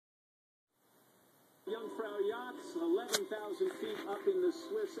Jungfrau yachts, 11,000 feet up in the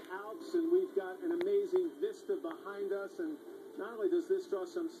Swiss Alps, and we've got an amazing vista behind us. And not only does this draw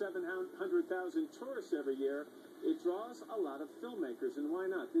some 700,000 tourists every year, it draws a lot of filmmakers, and why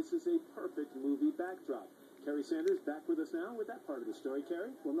not? This is a perfect movie backdrop. Kerry Sanders back with us now with that part of the story. Kerry?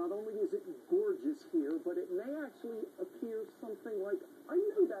 Well, not only is it gorgeous here, but it may actually appear something like, I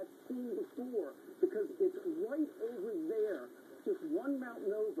know that scene before, because it's right over there, just one mountain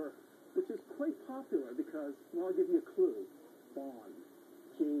over, which is quite popular because, well, I'll give you a clue. Bond.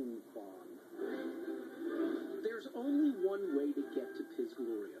 James Bond. There's only one way to get to Piz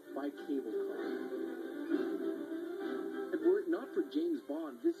Gloria, by cable car. And were it not for James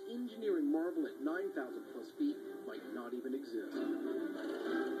Bond, this engineering marvel at 9,000 plus feet might not even exist.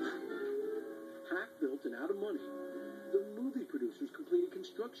 Half-built and out of money, the movie producers completed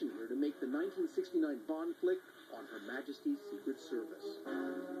construction here to make the 1969 Bond flick on Her Majesty's Secret Service.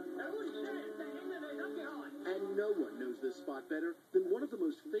 And no one knows this spot better than one of the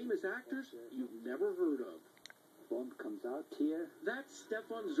most famous actors you've never heard of. Bond comes out here. That's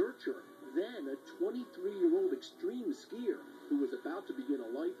Stefan Zurcher, then a 23-year-old extreme skier who was about to begin a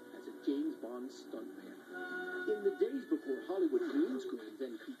life as a James Bond stuntman. In the days before Hollywood green screens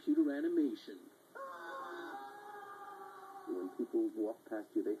and computer animation. When people walk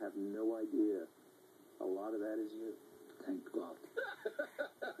past you, they have no idea. A lot of that is you. Thank God.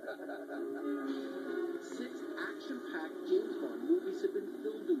 6 action-packed James Bond movies have been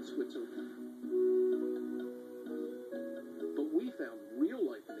filmed in Switzerland. But we found real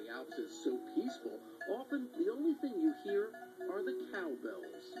life in the Alps is so peaceful, often the only thing you hear are the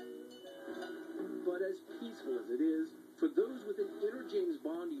cowbells. But as peaceful as it is, for those with an inner James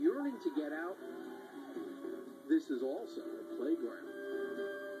Bond yearning to get out, this is also a playground.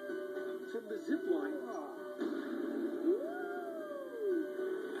 From the zip line,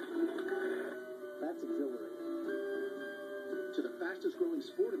 That's exhilarating. to the fastest growing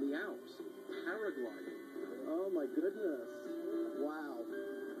sport in the Alps, paragliding. Oh my goodness. Wow.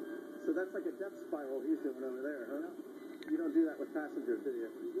 So that's like a death spiral he's doing over there, huh? You don't do that with passengers, do you?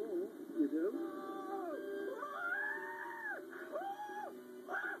 You do?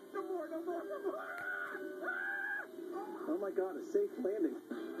 No more. Oh my God, a safe landing.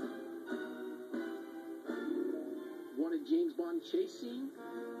 Want a James Bond chase scene?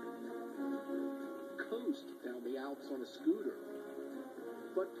 Coast down the Alps on a scooter.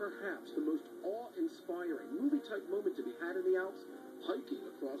 But perhaps the most awe-inspiring movie-type moment to be had in the Alps, hiking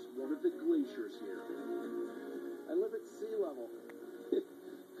across one of the glaciers here. I live at sea level.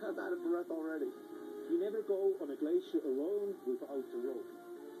 I'm out of breath already. You never go on a glacier alone without a rope.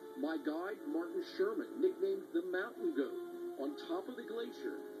 My guide, Martin Sherman, nicknamed the Mountain Goat. On top of the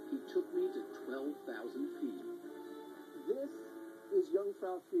glacier, he took me to 12,000 feet. This is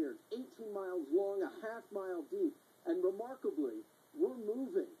Jungfrau Fjord, 18 miles long, a half-mile deep, and remarkably, we're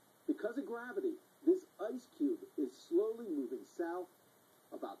moving. Because of gravity, this ice cube is slowly moving south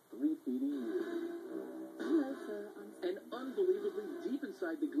about 3 feet a year. Hello, sir. And unbelievably deep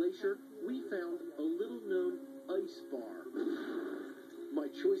inside the glacier, we found a little-known ice bar. My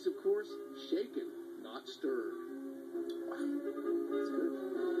choice, of course, shaken, not stirred. That's good.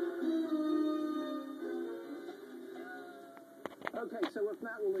 Okay, so if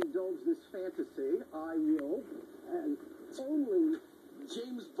Matt will indulge this fantasy, I will, and only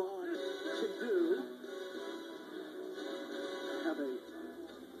James Bond can do. I have a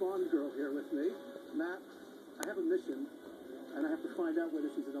Bond girl here with me. Matt, I have a mission, and I have to find out whether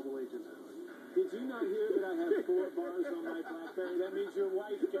she's a double agent. Did you not hear that I have 4 bars on my BlackBerry? That means your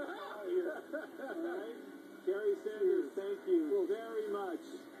wife can call here. All right? Kerry Sanders, thank you very much.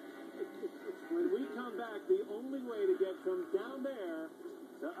 When we come back, the only way to get from down there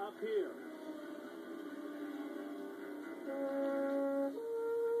to up here